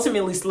yourself and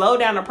ultimately slow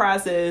down the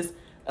process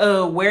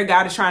of where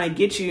God is trying to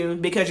get you,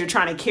 because you're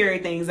trying to carry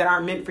things that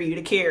aren't meant for you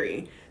to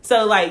carry.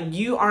 So like,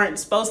 you aren't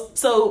supposed,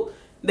 so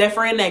that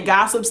friend that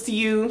gossips to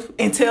you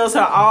and tells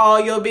her all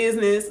your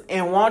business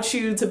and wants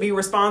you to be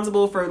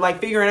responsible for like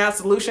figuring out a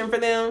solution for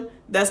them,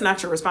 that's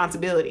not your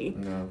responsibility.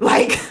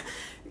 Like,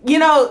 you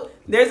know,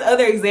 there's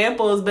other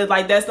examples, but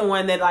like, that's the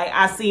one that like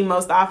I see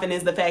most often,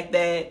 is the fact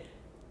that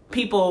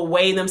people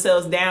weigh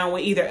themselves down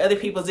with either other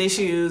people's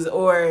issues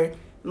or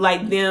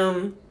like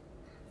them.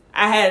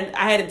 I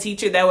had a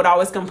teacher that would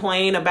always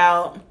complain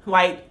about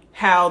like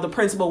how the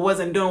principal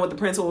wasn't doing what the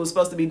principal was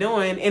supposed to be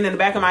doing. And in the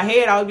back of my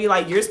head, I would be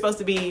like, your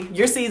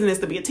season is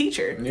to be a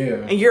teacher.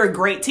 And you're a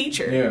great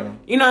teacher.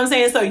 You know what I'm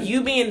saying? So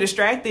you being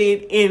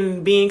distracted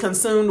and being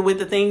consumed with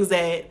the things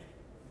that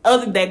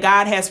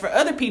God has for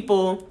other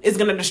people is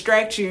going to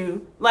distract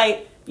you.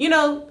 Like, you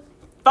know,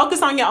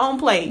 focus on your own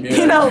plate.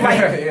 You know,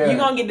 like you're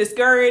going to get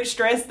discouraged,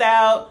 stressed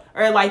out,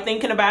 or like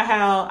thinking about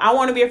how I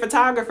want to be a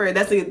photographer.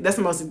 That's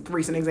the most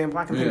recent example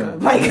I can think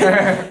of. Like,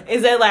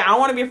 is that like, I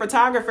want to be a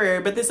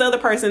photographer, but this other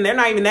person, they're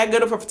not even that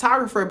good of a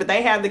photographer, but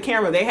they have the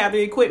camera, they have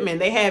the equipment,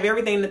 they have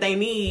everything that they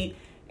need.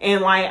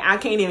 And like, I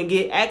can't even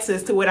get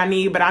access to what I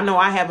need, but I know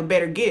I have a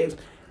better gift.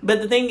 But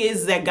the thing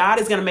is that God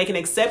is going to make an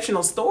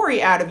exceptional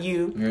story out of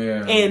you.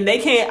 And they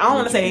can't, I don't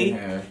want to say,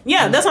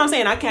 that's what I'm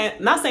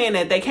saying. Not saying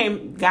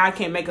that God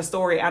can't make a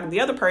story out of the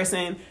other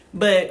person,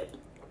 but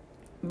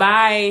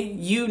by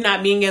you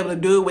not being able to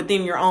do it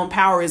within your own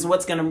power is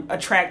what's going to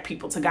attract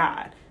people to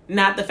God,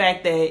 not the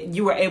fact that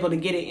you were able to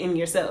get it in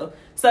yourself.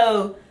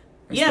 So,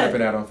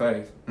 stepping out on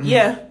faith. You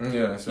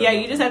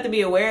just have to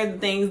be aware of the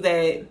things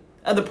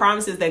of the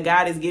promises that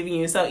God is giving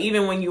you. So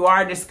even when you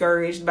are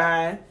discouraged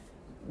by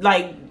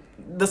like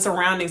the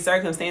surrounding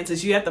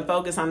circumstances, you have to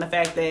focus on the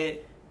fact that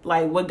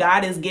like what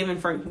God has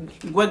given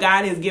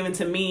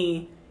to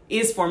me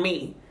is for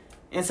me.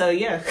 And so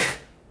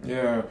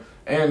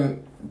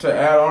and to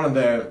add on to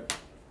that,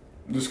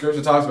 the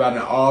scripture talks about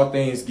in all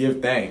things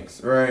give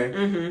thanks, right?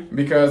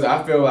 Because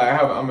I feel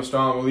like I'm a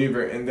strong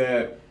believer in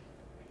that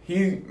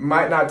he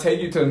might not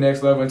take you to the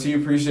next level until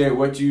you appreciate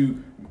what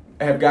you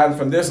have gotten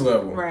from this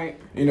level. Right.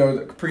 You know,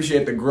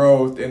 appreciate the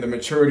growth and the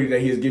maturity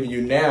that he has given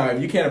you now.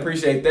 If you can't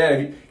appreciate that,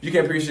 if you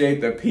can't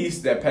appreciate the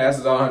peace that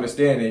passes all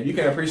understanding, if you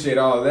can't appreciate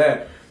all of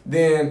that,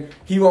 then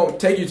he won't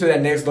take you to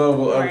that next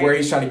level of where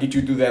he's trying to get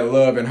you through that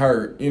love and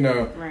hurt, you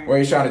know, where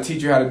he's trying to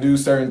teach you how to do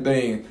certain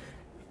things.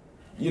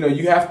 You know,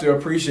 you have to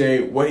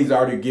appreciate what he's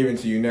already given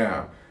to you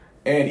now.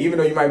 And even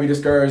though you might be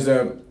discouraged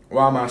of,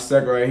 why am I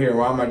stuck right here?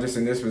 Why am I just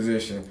in this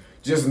position?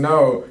 Just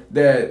know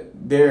that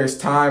there's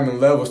time and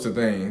levels to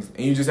things,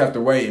 and you just have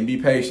to wait and be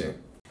patient.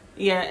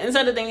 Yeah, and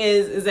so the thing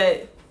is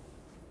that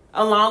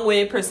along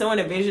with pursuing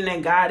a vision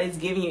that God is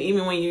giving you,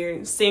 even when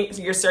your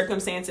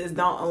circumstances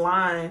don't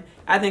align,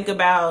 I think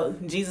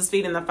about Jesus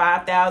feeding the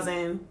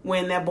 5,000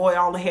 when that boy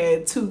only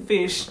had 2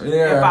 fish and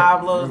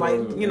 5 loaves.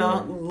 Like, you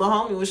know, little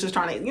homie was just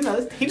trying to, you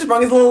know, he just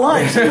brought his little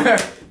lunch.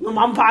 Little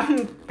mama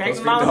packing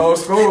the whole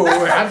school.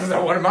 I just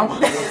don't want my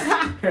mama.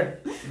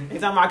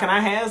 He's talking about, can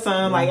I have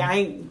some? Like,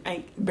 I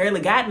ain't barely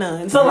got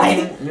none. So,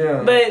 like,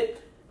 but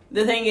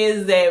the thing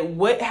is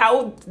that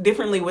how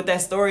differently would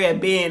that story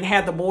have been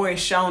had the boy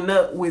shown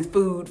up with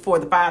food for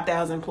the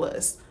 5,000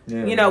 plus?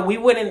 Yeah. You know, we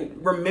wouldn't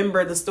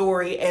remember the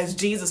story as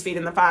Jesus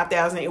feeding the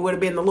 5,000. It would have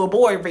been the little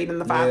boy feeding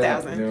the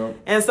 5,000. Yeah.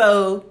 And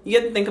so you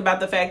have to think about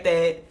the fact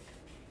that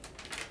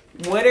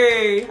what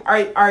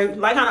are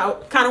like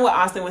kind of what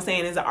Austin was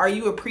saying is, are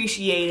you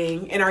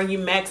appreciating and are you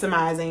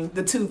maximizing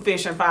the 2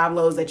 fish and 5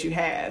 loaves that you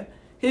have?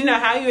 Because, you know,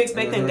 how are you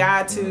expecting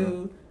God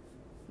to...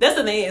 That's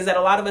the thing, is that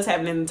a lot of us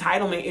have an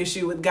entitlement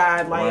issue with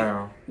God.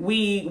 Like,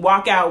 we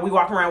walk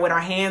around with our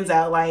hands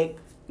out like,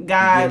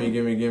 God,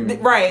 give me.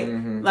 Right.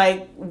 Mm-hmm.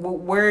 Like,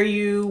 where are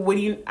you? What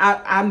do you,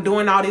 I'm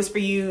doing all this for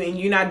you and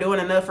you're not doing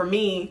enough for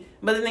me.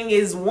 But the thing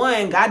is,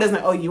 one, God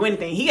doesn't owe you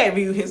anything. He gave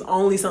you his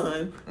only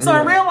son. So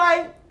in real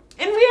life,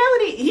 in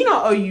reality, he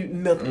don't owe you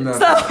nothing.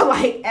 So,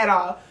 like, at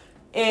all.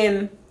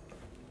 And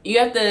you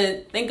have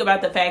to think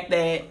about the fact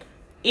that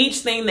each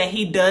thing that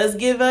he does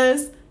give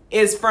us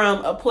is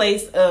from a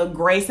place of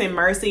grace and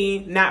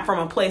mercy, not from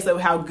a place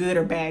of how good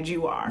or bad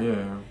you are.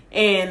 Yeah.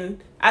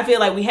 And I feel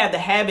like we have the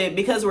habit,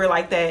 because we're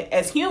like that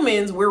as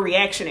humans, we're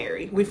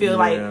reactionary. We feel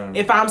like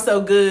if I'm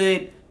so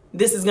good,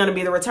 this is going to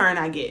be the return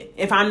I get.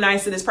 If I'm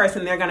nice to this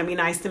person, they're going to be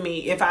nice to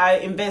me. If I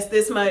invest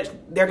this much,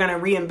 they're going to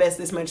reinvest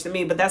this much to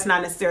me. But that's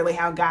not necessarily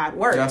how God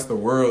works. That's the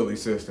worldly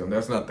system.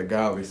 That's not the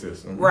godly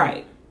system.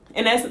 Right.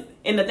 And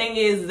the thing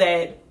is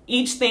that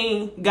each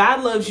thing,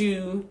 God loves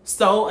you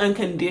so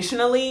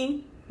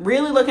unconditionally.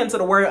 Really look into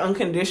the word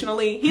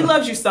unconditionally. He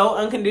loves you so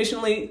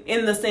unconditionally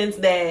in the sense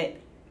that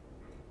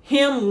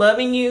him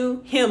loving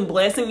you, him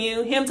blessing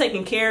you, him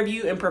taking care of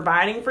you and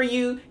providing for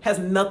you has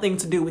nothing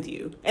to do with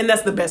you. And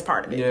that's the best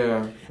part of it.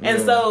 Yeah.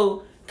 And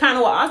so kind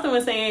of what Austin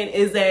was saying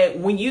is that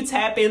when you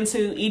tap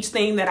into each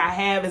thing that I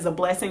have as a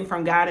blessing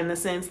from God, in the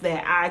sense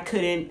that I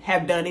couldn't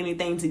have done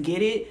anything to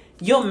get it,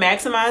 you'll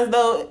maximize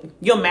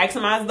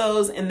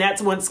those, and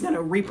that's what's going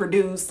to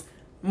reproduce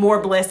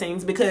more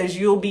blessings, because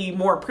you'll be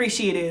more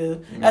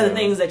appreciative of the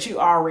things that you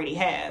already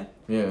have.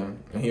 Yeah,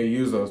 and he'll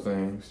use those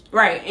things.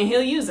 Right, and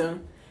he'll use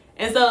them.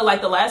 And so,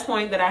 like, the last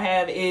point that I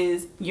have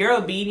is your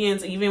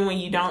obedience, even when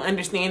you don't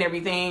understand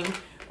everything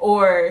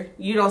or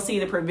you don't see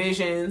the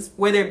provisions,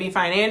 whether it be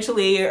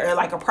financially or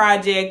like a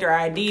project or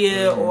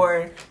idea,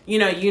 or, you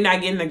know, you're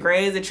not getting the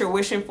grades that you're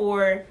wishing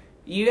for.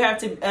 You have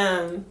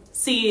to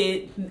see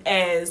it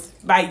as,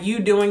 by you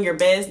doing your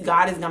best,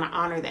 God is going to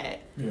honor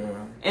that.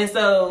 Yeah. And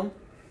so,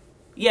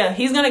 yeah,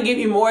 he's going to give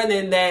you more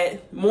than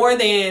that, more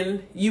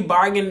than you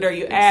bargained or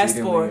you asked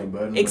for,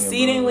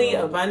 exceedingly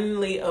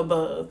abundantly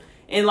above.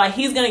 And, like,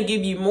 he's going to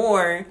give you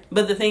more,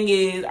 but the thing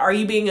is, are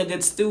you being a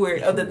good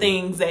steward of the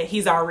things that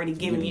he's already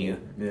given you?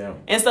 Yeah.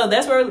 And so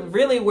that's where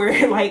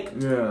like,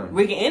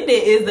 we can end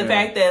it, is the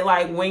fact that,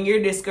 like, when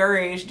you're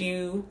discouraged,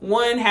 you,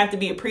 one, have to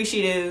be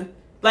appreciative,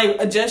 like,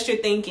 adjust your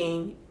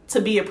thinking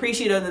to be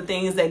appreciative of the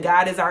things that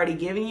God has already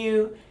given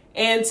you,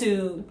 and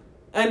to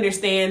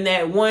understand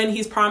that, one,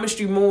 he's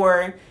promised you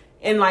more,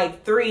 and,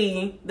 like,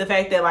 3, the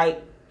fact that,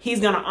 like, he's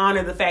going to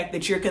honor the fact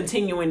that you're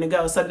continuing to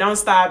go. So don't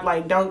stop,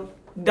 like, don't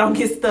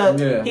get stuck.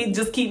 Yeah. He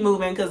just keep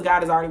moving, because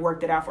God has already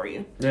worked it out for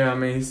you. Yeah, I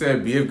mean, he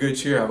said, be of good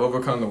cheer. I've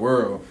overcome the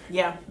world.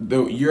 Yeah.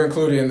 You're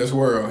included in this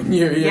world.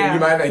 You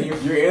might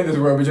not, you're in this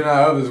world, but you're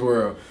not of this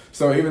world.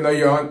 So even though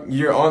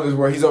you're on this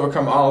world, he's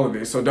overcome all of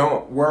it. So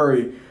don't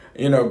worry.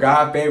 You know,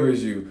 God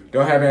favors you.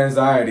 Don't have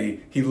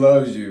anxiety. He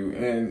loves you.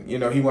 And, you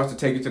know, he wants to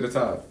take you to the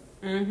top.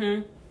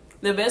 Mm-hmm.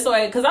 The best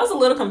way, because I was a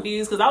little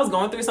confused, because I was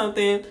going through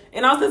something,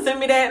 and Austin sent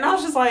me that, and I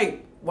was just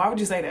like, why would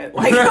you say that?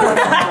 Like,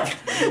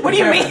 what do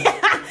you mean?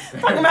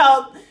 Talking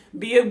about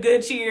be of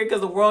good cheer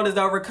because the world is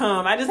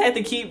overcome. I just had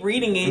to keep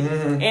reading it.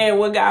 Mm-hmm. And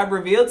what God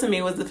revealed to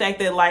me was the fact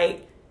that,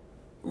 like,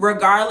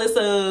 regardless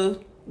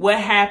of what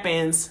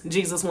happens,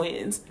 Jesus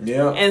wins.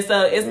 Yeah. And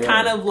so it's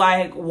kind of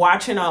like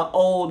watching an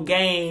old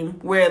game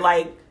where,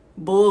 like,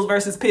 Bulls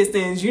versus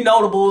Pistons, you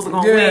know the Bulls are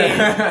going to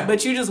win.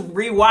 But you just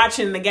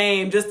rewatching the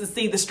game just to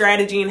see the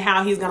strategy and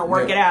how he's going to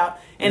work it out.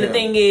 And the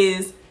thing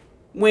is,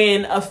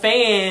 when a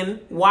fan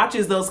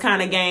watches those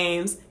kind of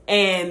games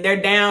and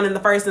they're down in the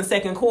first and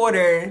second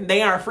quarter,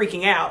 they aren't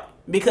freaking out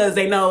because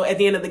they know at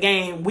the end of the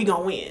game, we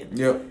gonna win.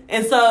 Yep.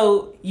 And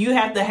so you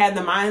have to have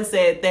the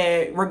mindset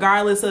that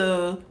regardless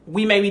of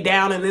we may be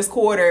down in this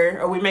quarter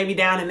or we may be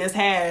down in this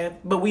half,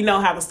 but we know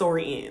how the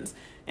story ends.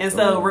 And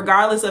so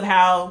regardless of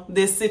how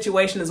this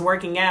situation is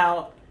working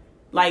out,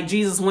 like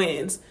Jesus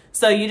wins.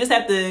 So you just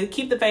have to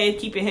keep the faith,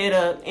 keep your head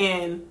up,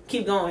 and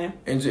keep going.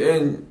 And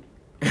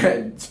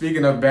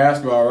speaking of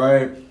basketball,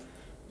 right?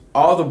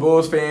 All the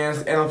Bulls fans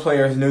and the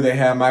players knew they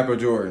had Michael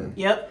Jordan.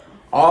 Yep.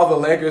 All the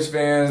Lakers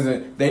fans,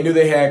 they knew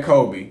they had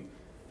Kobe.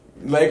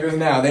 Lakers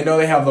now, they know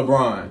they have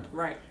LeBron.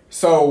 Right.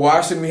 So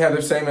why shouldn't we have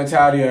the same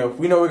mentality of,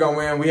 we know we're going to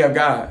win, we have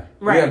God.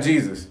 Right. We have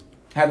Jesus.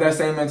 Have that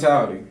same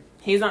mentality.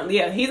 He's on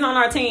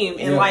our team,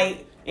 and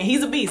and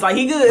he's a beast. Like,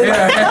 he good.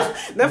 Yeah.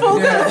 That fool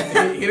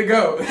good. He to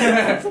go.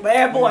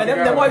 Bad boy.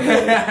 That boy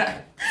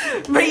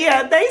good. But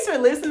yeah, thanks for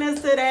listening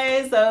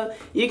today. So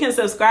you can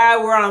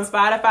subscribe. We're on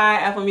Spotify,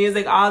 Apple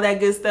Music, all that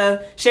good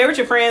stuff. Share with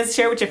your friends,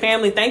 share with your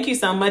family. Thank you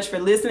so much for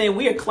listening.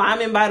 We are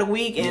climbing by the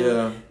week,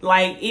 and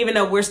like, even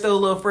though we're still a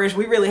little fresh,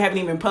 we really haven't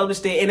even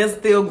published it, and it's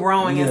still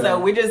growing. And so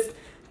we're just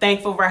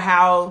thankful for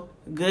how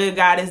good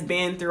God has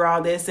been through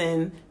all this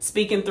and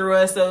speaking through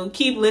us. So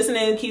keep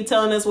listening, keep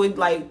telling us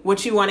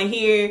what you want to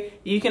hear.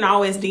 You can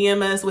always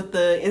DM us with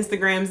the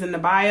Instagrams in the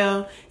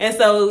bio. And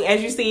so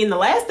as you see in the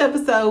last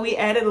episode, we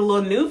added a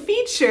little new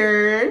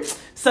feature.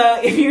 So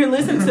if you're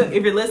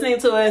listening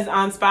to us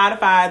on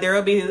Spotify, there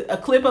will be a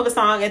clip of a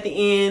song at the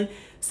end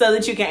so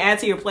that you can add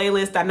to your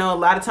playlist. I know a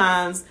lot of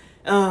times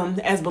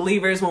as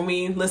believers, when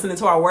we listen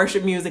to our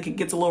worship music, it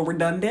gets a little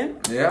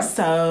redundant. Yeah.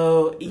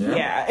 So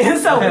and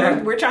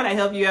so we're trying to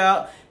help you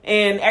out.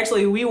 And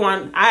actually,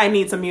 I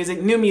need some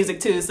new music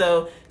too.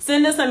 So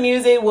send us some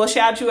music. We'll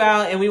shout you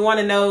out, and we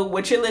want to know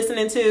what you're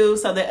listening to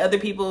so that other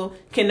people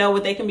can know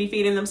what they can be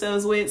feeding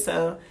themselves with.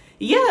 So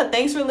yeah,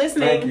 thanks for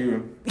listening. Thank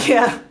you.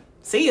 Yeah.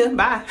 See ya.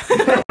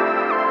 Bye.